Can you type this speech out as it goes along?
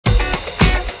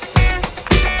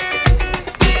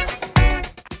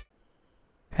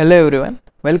Hello everyone,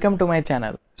 welcome to my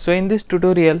channel. So in this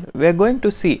tutorial we are going to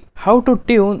see how to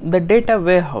tune the data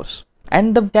warehouse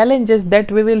and the challenges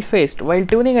that we will face while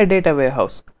tuning a data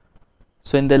warehouse.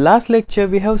 So in the last lecture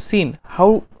we have seen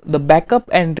how the backup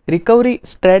and recovery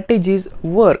strategies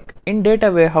work in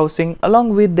data warehousing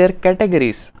along with their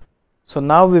categories. So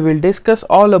now we will discuss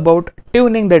all about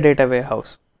tuning the data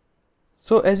warehouse.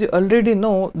 So as you already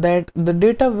know that the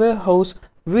data warehouse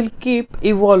will keep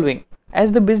evolving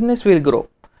as the business will grow,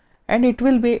 and it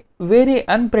will be very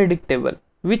unpredictable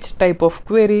which type of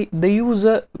query the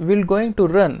user will going to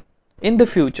run in the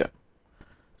future.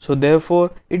 So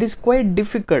therefore it is quite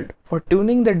difficult for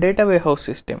tuning the data warehouse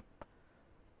system.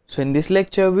 So in this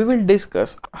lecture we will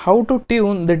discuss how to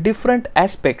tune the different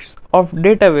aspects of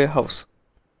data warehouse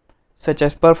such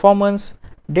as performance,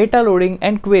 data loading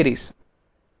and queries.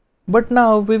 But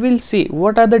now we will see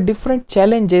what are the different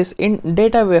challenges in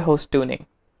data warehouse tuning.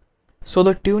 So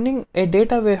the tuning a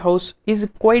data warehouse is a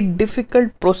quite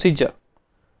difficult procedure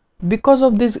because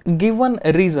of these given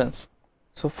reasons.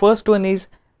 So first one is,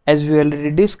 as we already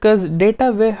discussed,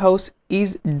 data warehouse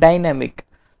is dynamic.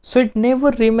 So it never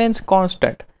remains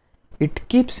constant. It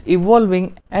keeps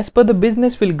evolving as per the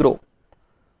business will grow.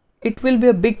 It will be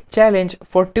a big challenge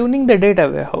for tuning the data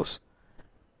warehouse.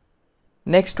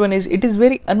 Next one is, it is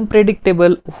very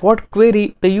unpredictable what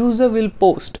query the user will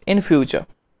post in future.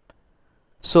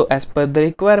 So as per the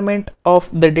requirement of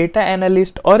the data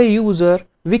analyst or a user,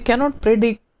 we cannot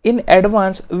predict in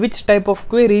advance which type of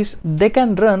queries they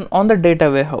can run on the data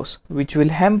warehouse, which will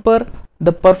hamper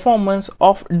the performance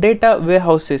of data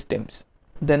warehouse systems.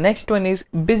 The next one is,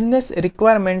 business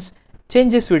requirements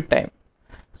changes with time.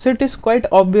 So it is quite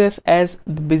obvious as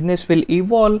the business will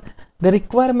evolve, the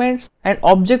requirements and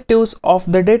objectives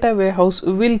of the data warehouse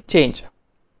will change.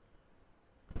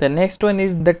 The next one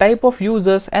is, the type of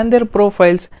users and their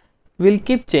profiles will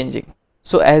keep changing.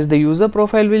 So as the user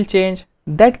profile will change,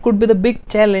 that could be the big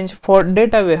challenge for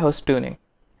data warehouse tuning,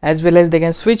 as well as they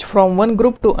can switch from one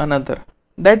group to another.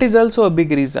 That is also a big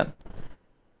reason.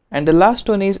 And the last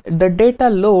one is, the data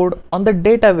load on the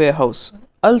data warehouse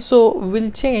also will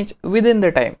change within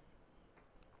the time.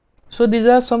 So these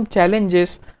are some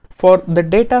challenges for the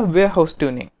data warehouse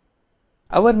tuning.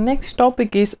 Our next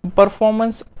topic is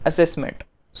performance assessment.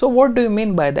 So what do you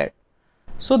mean by that?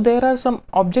 So there are some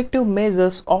objective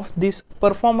measures of this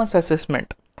performance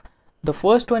assessment. The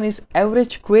first one is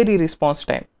average query response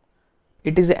time.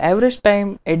 It is the average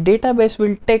time a database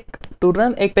will take to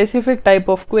run a specific type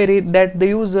of query that the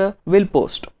user will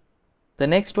post. The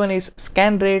next one is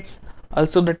scan rates,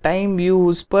 also the time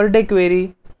used per day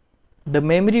query, the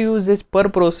memory usage per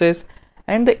process,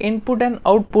 and the input and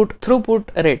output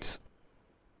throughput rates.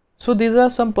 So these are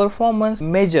some performance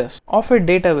measures of a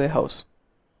data warehouse.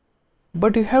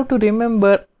 But you have to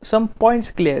remember some points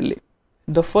clearly.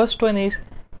 The first one is,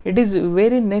 it is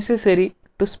very necessary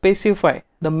to specify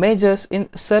the measures in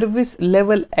service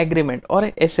level agreement or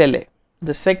a SLA.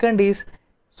 The second is,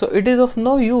 so it is of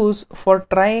no use for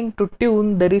trying to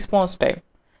tune the response time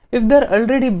if they are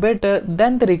already better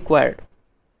than the required.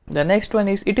 The next one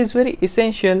is, it is very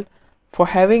essential for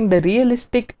having the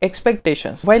realistic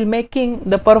expectations while making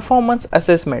the performance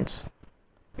assessments.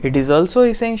 It is also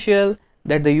essential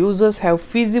that the users have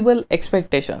feasible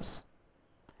expectations.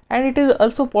 And it is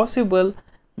also possible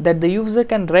that the user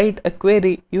can write a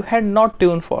query you had not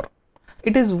tuned for.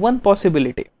 It is one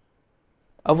possibility.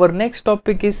 Our next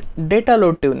topic is data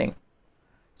load tuning.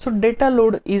 So data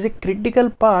load is a critical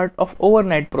part of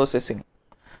overnight processing.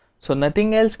 So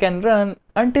nothing else can run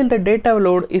until the data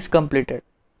load is completed.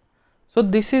 So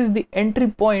this is the entry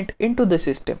point into the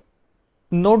system.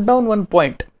 Note down one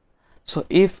point. So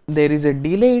if there is a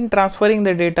delay in transferring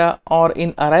the data or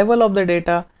in arrival of the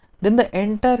data, then the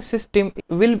entire system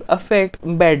will affect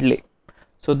badly.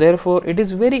 So therefore it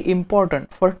is very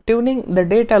important for tuning the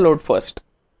data load first.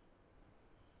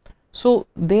 So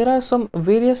there are some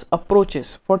various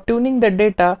approaches for tuning the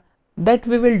data that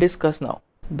we will discuss now.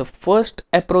 The first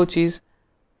approach is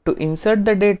to insert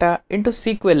the data into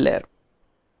SQL layer.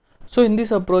 So in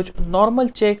this approach, normal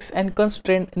checks and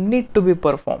constraints need to be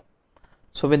performed.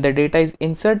 So when the data is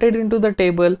inserted into the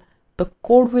table, the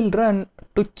code will run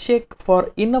to check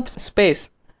for enough space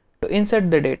to insert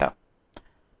the data.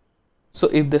 So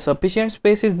if the sufficient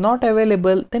space is not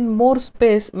available, then more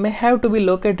space may have to be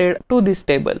located to these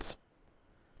tables.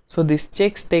 So these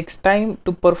checks takes time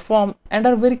to perform and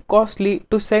are very costly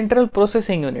to central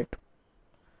processing unit.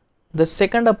 The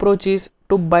second approach is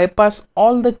to bypass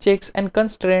all the checks and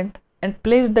constraints and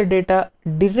place the data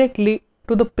directly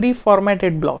to the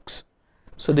pre-formatted blocks.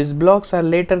 So these blocks are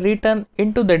later written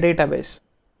into the database.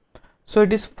 So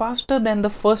it is faster than the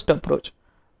first approach,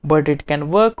 but it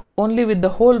can work only with the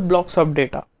whole blocks of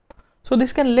data. So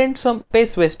this can lend some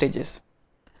space wastages.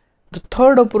 The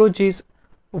third approach is,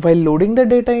 while loading the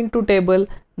data into table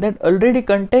that already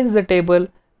contains the table,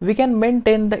 we can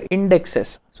maintain the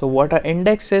indexes. So what are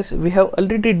indexes? We have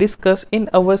already discussed in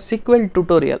our SQL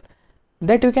tutorial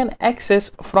that you can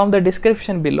access from the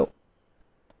description below.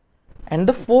 And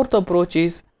the fourth approach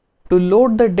is to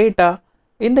load the data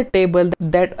in the table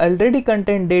that already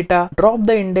contain data, drop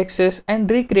the indexes and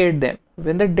recreate them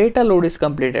when the data load is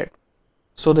completed.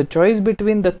 So the choice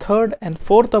between the third and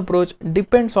fourth approach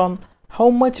depends on how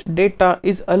much data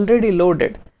is already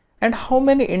loaded and how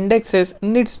many indexes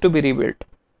needs to be rebuilt.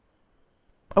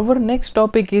 Our next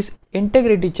topic is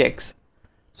integrity checks.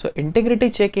 So integrity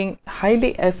checking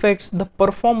highly affects the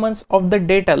performance of the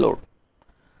data load.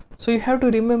 So you have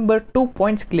to remember 2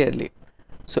 points clearly.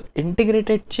 So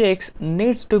integrated checks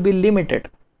needs to be limited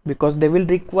because they will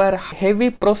require heavy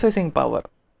processing power.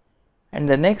 And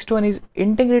the next one is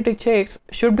integrity checks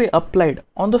should be applied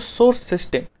on the source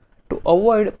system to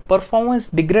avoid performance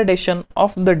degradation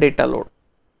of the data load.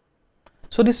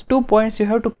 So these 2 points you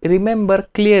have to remember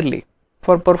clearly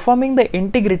for performing the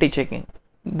integrity checking.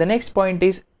 The next point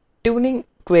is tuning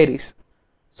queries.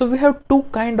 So we have 2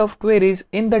 kinds of queries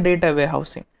in the data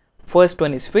warehousing. First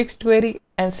one is fixed query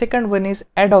and second one is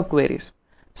ad hoc queries.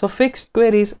 So fixed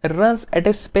queries runs at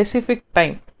a specific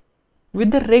time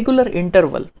with the regular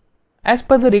interval as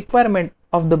per the requirement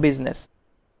of the business.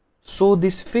 So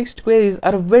these fixed queries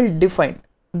are well defined.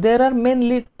 There are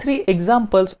mainly 3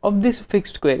 examples of these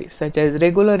fixed queries such as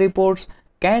regular reports,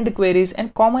 canned queries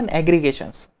and common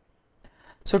aggregations.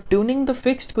 So tuning the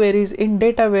fixed queries in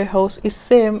data warehouse is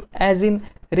same as in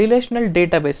relational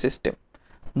database system.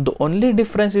 The only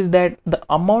difference is that the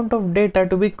amount of data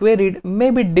to be queried may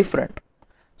be different.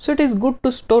 So it is good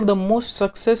to store the most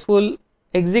successful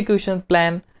execution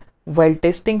plan while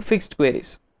testing fixed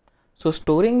queries. So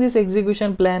storing this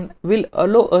execution plan will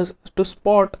allow us to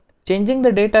spot changing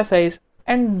the data size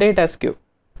and data skew,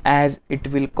 as it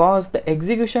will cause the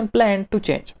execution plan to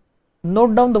change.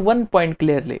 Note down the one point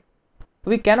clearly.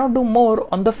 We cannot do more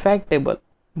on the fact table,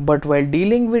 but while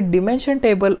dealing with dimension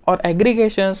table or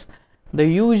aggregations, the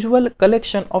usual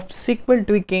collection of SQL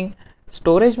tweaking,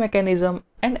 storage mechanism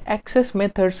and access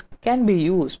methods can be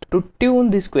used to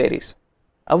tune these queries.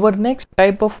 Our next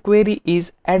type of query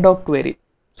is ad hoc query.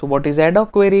 So what is ad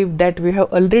hoc query? That we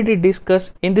have already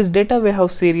discussed in this data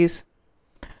warehouse series.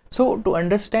 So to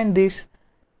understand this,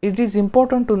 it is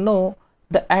important to know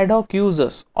the ad hoc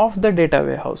users of the data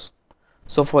warehouse.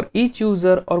 So for each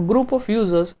user or group of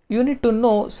users, you need to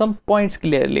know some points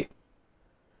clearly,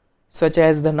 such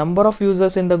as the number of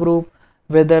users in the group,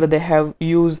 whether they have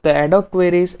used the ad hoc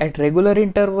queries at regular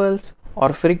intervals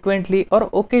or frequently or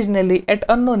occasionally at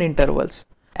unknown intervals,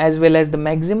 as well as the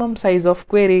maximum size of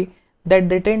query that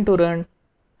they tend to run,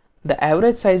 the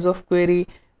average size of query,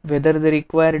 whether they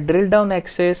require drill down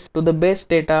access to the base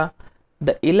data,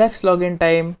 the elapsed login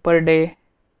time per day,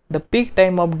 the peak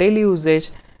time of daily usage,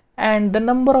 and the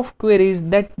number of queries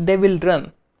that they will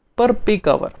run per peak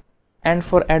hour. And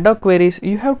for ad hoc queries,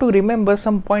 you have to remember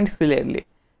some points clearly,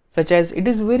 such as it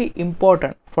is very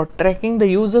important for tracking the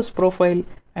user's profile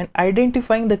and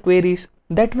identifying the queries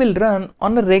that will run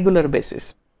on a regular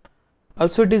basis.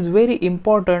 Also, it is very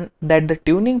important that the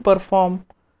tuning performed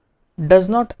does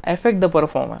not affect the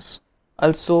performance.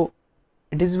 Also,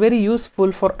 it is very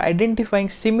useful for identifying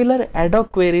similar ad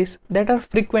hoc queries that are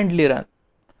frequently run.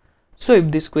 So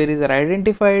if these queries are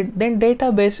identified, then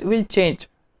database will change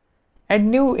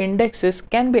and new indexes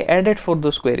can be added for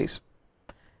those queries.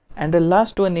 And the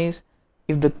last one is,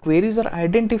 if the queries are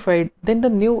identified, then the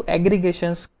new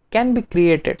aggregations can be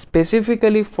created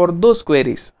specifically for those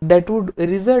queries that would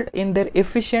result in their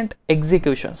efficient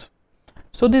executions.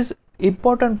 So these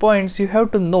important points you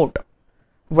have to note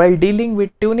while dealing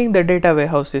with tuning the data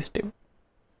warehouse system.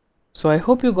 So I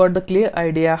hope you got the clear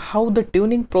idea how the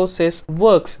tuning process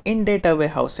works in data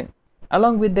warehousing,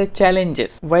 along with the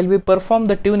challenges while we perform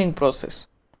the tuning process.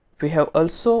 We have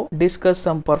also discussed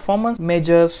some performance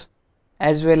measures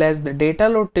as well as the data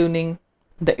load tuning,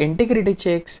 the integrity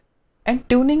checks, and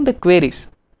tuning the queries,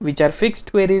 which are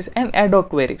fixed queries and ad hoc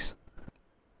queries.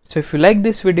 So if you like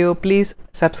this video, please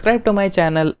subscribe to my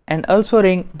channel and also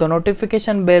ring the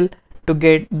notification bell to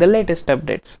get the latest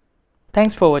updates.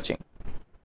 Thanks for watching.